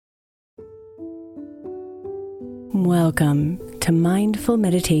Welcome to Mindful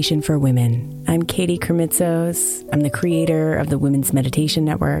Meditation for Women. I'm Katie Kermitzos. I'm the creator of the Women's Meditation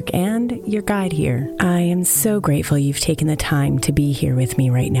Network and your guide here. I am so grateful you've taken the time to be here with me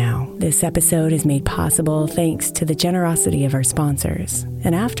right now. This episode is made possible thanks to the generosity of our sponsors.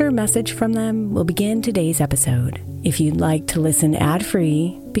 And after a message from them, we'll begin today's episode. If you'd like to listen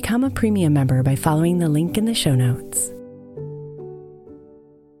ad-free, become a premium member by following the link in the show notes.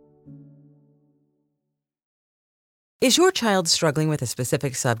 Is your child struggling with a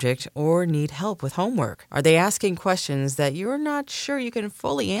specific subject or need help with homework? Are they asking questions that you're not sure you can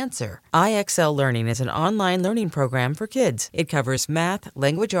fully answer? IXL Learning is an online learning program for kids. It covers math,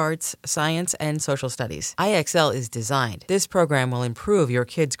 language arts, science, and social studies. IXL is designed. This program will improve your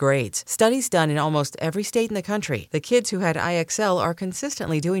kids' grades. Studies done in almost every state in the country. The kids who had IXL are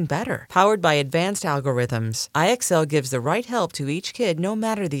consistently doing better. Powered by advanced algorithms, IXL gives the right help to each kid no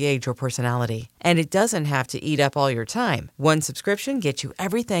matter the age or personality. And it doesn't have to eat up all your time. One subscription gets you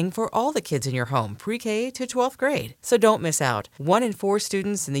everything for all the kids in your home, pre-K to 12th grade. So don't miss out. 1 in 4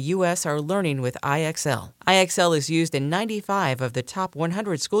 students in the U.S. are learning with IXL. IXL is used in 95 of the top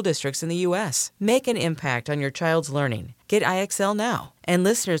 100 school districts in the U.S. Make an impact on your child's learning. Get IXL now. And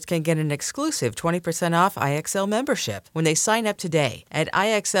listeners can get an exclusive 20% off IXL membership when they sign up today at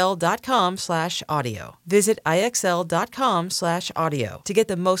IXL.com/audio. Visit IXL.com/audio to get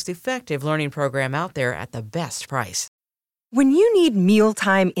the most effective learning program out there at the best price. When you need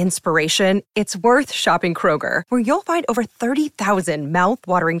mealtime inspiration, it's worth shopping Kroger, where you'll find over 30,000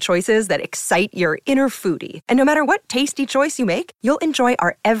 mouth-watering choices that excite your inner foodie. And no matter what tasty choice you make, you'll enjoy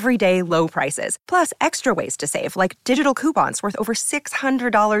our everyday low prices, plus extra ways to save, like digital coupons worth over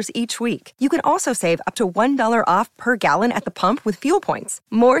 $600 each week. You can also save up to $1 off per gallon at the pump with fuel points.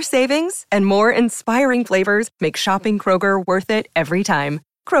 More savings and more inspiring flavors make shopping Kroger worth it every time.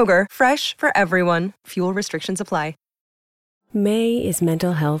 Kroger, fresh for everyone. Fuel restrictions apply. May is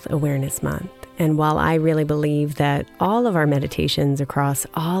Mental Health Awareness Month. And while I really believe that all of our meditations across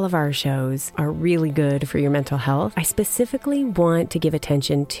all of our shows are really good for your mental health, I specifically want to give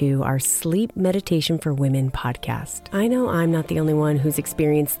attention to our Sleep Meditation for Women podcast. I know I'm not the only one who's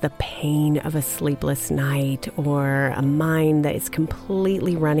experienced the pain of a sleepless night or a mind that is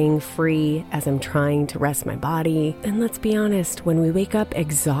completely running free as I'm trying to rest my body. And let's be honest, when we wake up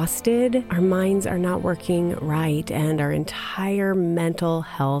exhausted, our minds are not working right and our entire mental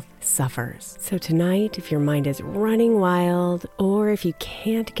health suffers. So tonight, if your mind is running wild or if you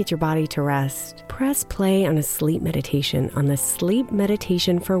can't get your body to rest, press play on a sleep meditation on the Sleep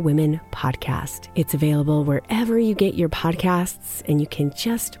Meditation for Women podcast. It's available wherever you get your podcasts, and you can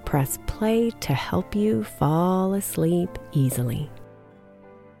just press play to help you fall asleep easily.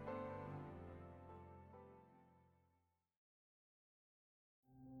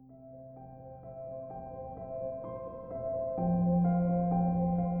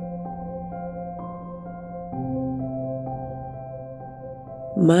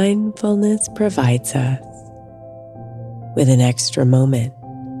 Mindfulness provides us with an extra moment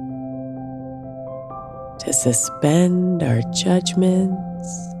to suspend our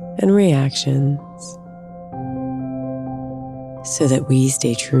judgments and reactions so that we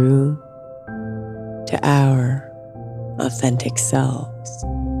stay true to our authentic selves.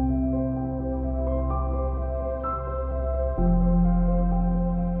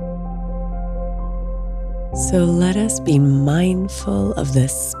 So let us be mindful of the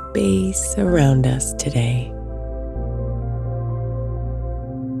space around us today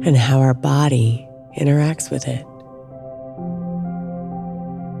and how our body interacts with it.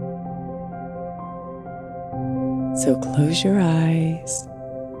 So close your eyes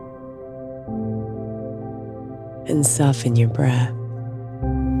and soften your breath.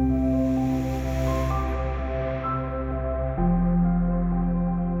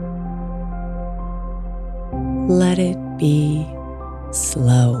 Let it be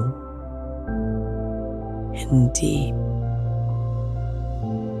slow and deep.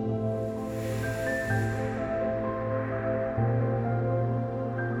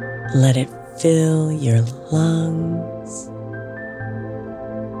 Let it fill your lungs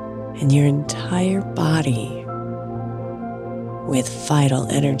and your entire body with vital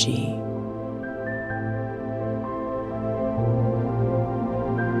energy.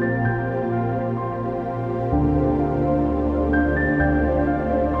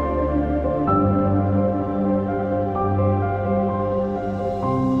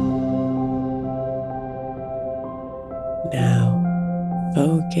 Now,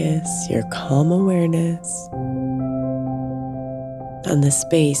 focus your calm awareness on the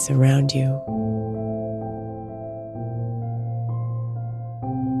space around you.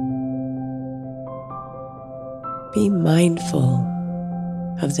 Be mindful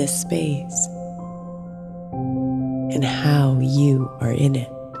of this space and how you are in it.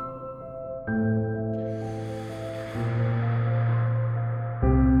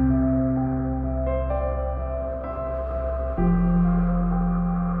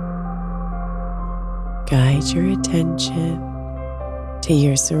 Guide your attention to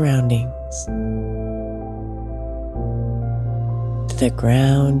your surroundings, to the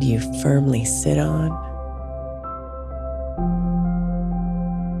ground you firmly sit on,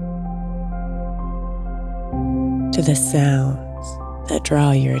 to the sounds that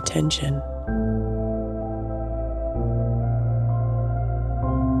draw your attention.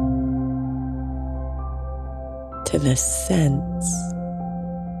 To the scents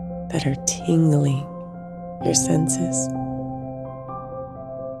that are tingling your senses.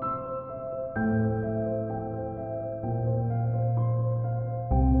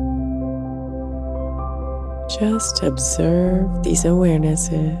 Just observe these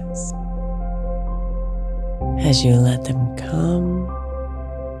awarenesses as you let them come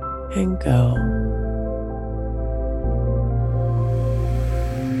and go.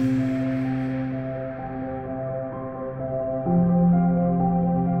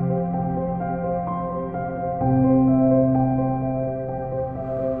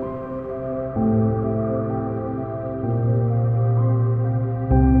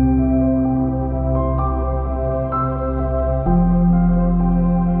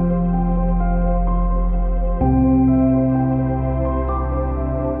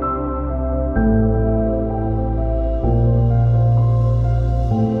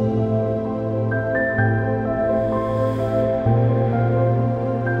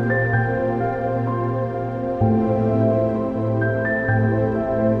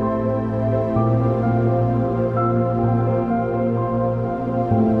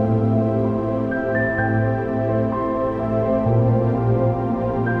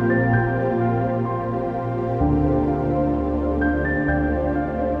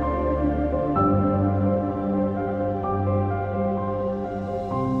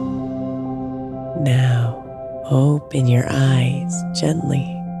 Now, open your eyes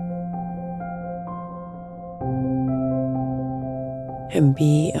gently and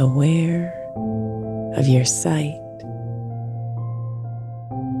be aware of your sight.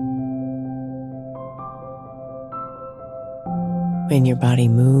 When your body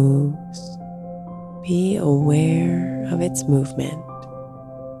moves, be aware of its movement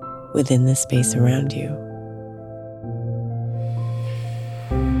within the space around you.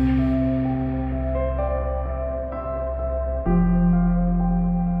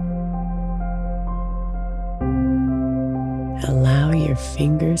 Allow your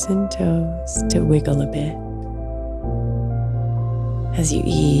fingers and toes to wiggle a bit as you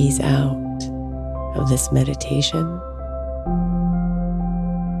ease out of this meditation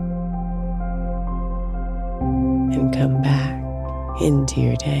and come back into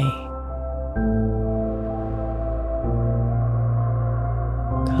your day.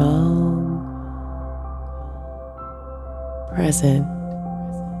 Calm, present,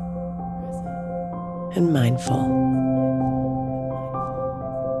 and mindful.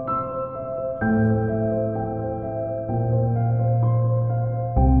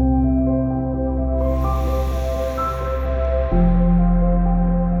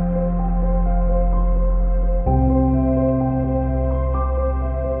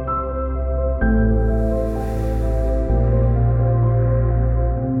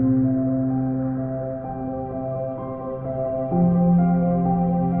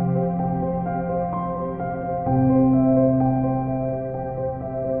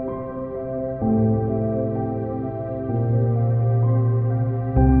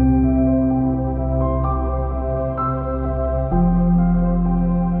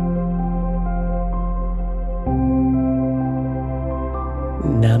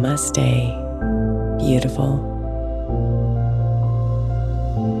 Namaste, beautiful.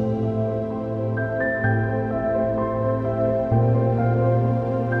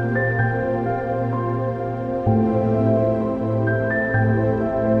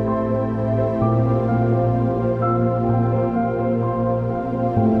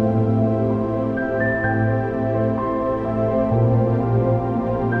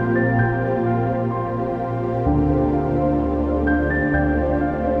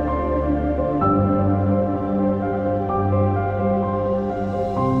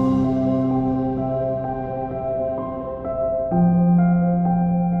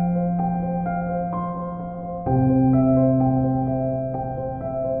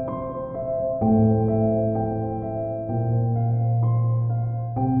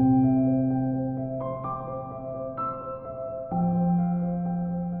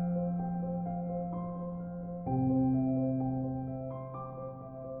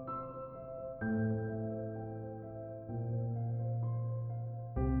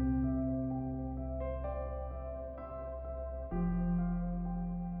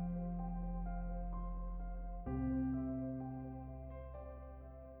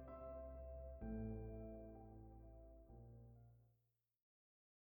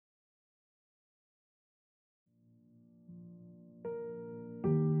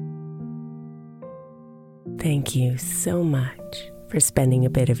 Thank you so much for spending a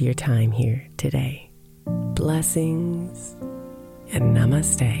bit of your time here today. Blessings and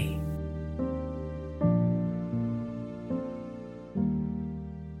namaste.